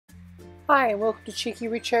Hi and welcome to Cheeky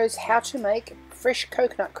Richo's how to make fresh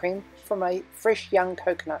coconut cream from a fresh young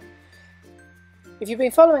coconut. If you've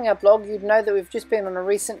been following our blog, you'd know that we've just been on a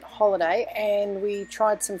recent holiday and we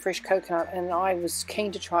tried some fresh coconut, and I was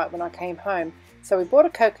keen to try it when I came home. So we bought a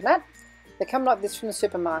coconut. They come like this from the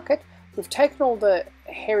supermarket. We've taken all the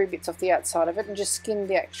hairy bits off the outside of it and just skinned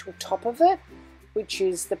the actual top of it, which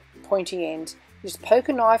is the pointy end. You just poke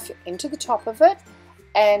a knife into the top of it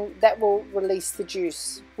and that will release the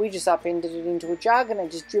juice. We just upended it into a jug and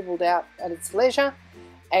it just dribbled out at its leisure,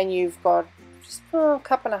 and you've got just a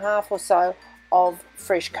cup and a half or so of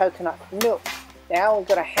fresh coconut milk. Now we've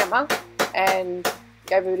got a hammer and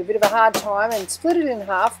gave it a bit of a hard time and split it in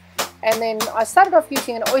half, and then I started off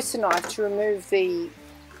using an oyster knife to remove the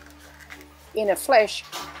inner flesh,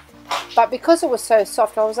 but because it was so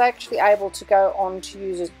soft I was actually able to go on to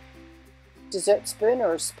use a dessert spoon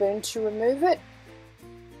or a spoon to remove it.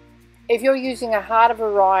 If you're using a harder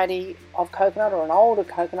variety of coconut or an older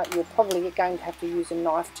coconut, you're probably going to have to use a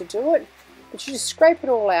knife to do it. But you just scrape it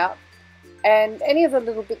all out, and any of the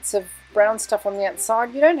little bits of brown stuff on the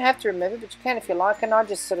outside, you don't have to remove it, but you can if you like, and I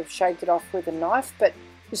just sort of shaved it off with a knife. But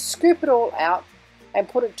just scoop it all out and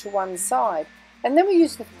put it to one side. And then we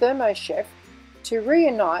use the Thermochef to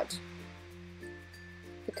reunite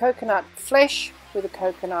the coconut flesh with the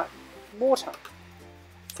coconut water.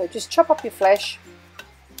 So just chop up your flesh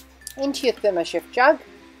into your Thermochef jug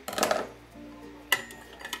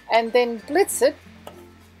and then blitz it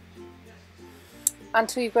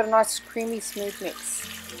until you've got a nice creamy smooth mix.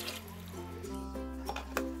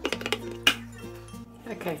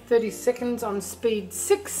 Okay, 30 seconds on speed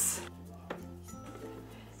 6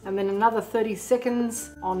 and then another 30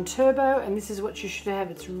 seconds on turbo, and this is what you should have.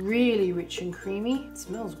 It's really rich and creamy. It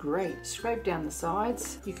smells great. Scrape down the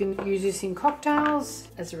sides. You can use this in cocktails,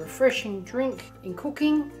 as a refreshing drink, in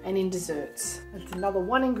cooking and in desserts. It's another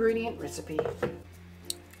one ingredient recipe.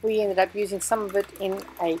 We ended up using some of it in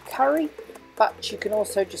a curry, but you can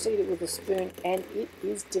also just eat it with a spoon and it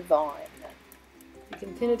is divine. You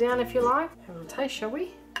can thin it down if you like. Have a taste, shall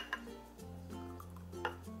we?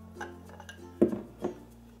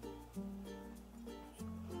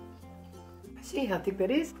 See how thick that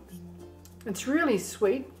is? It's really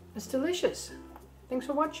sweet. It's delicious. Thanks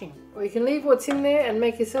for watching. Or you can leave what's in there and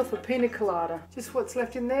make yourself a Pina Colada. Just what's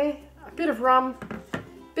left in there. A bit of rum, a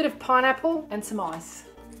bit of pineapple and some ice.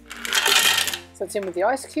 So it's in with the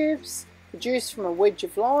ice cubes, the juice from a wedge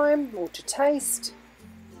of lime or to taste,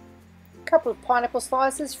 a couple of pineapple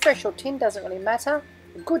slices, fresh or tin, doesn't really matter,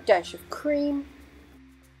 a good dash of cream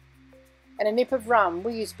and a nip of rum.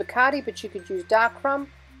 We use Bacardi, but you could use dark rum.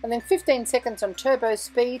 And then 15 seconds on turbo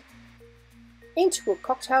speed into a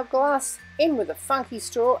cocktail glass, in with a funky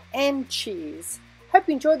straw, and cheers. Hope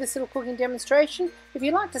you enjoyed this little cooking demonstration. If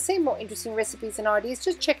you'd like to see more interesting recipes and ideas,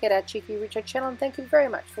 just check out our Cheeky Richo channel, and thank you very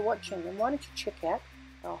much for watching. And why don't you check out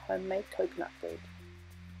our homemade coconut bread.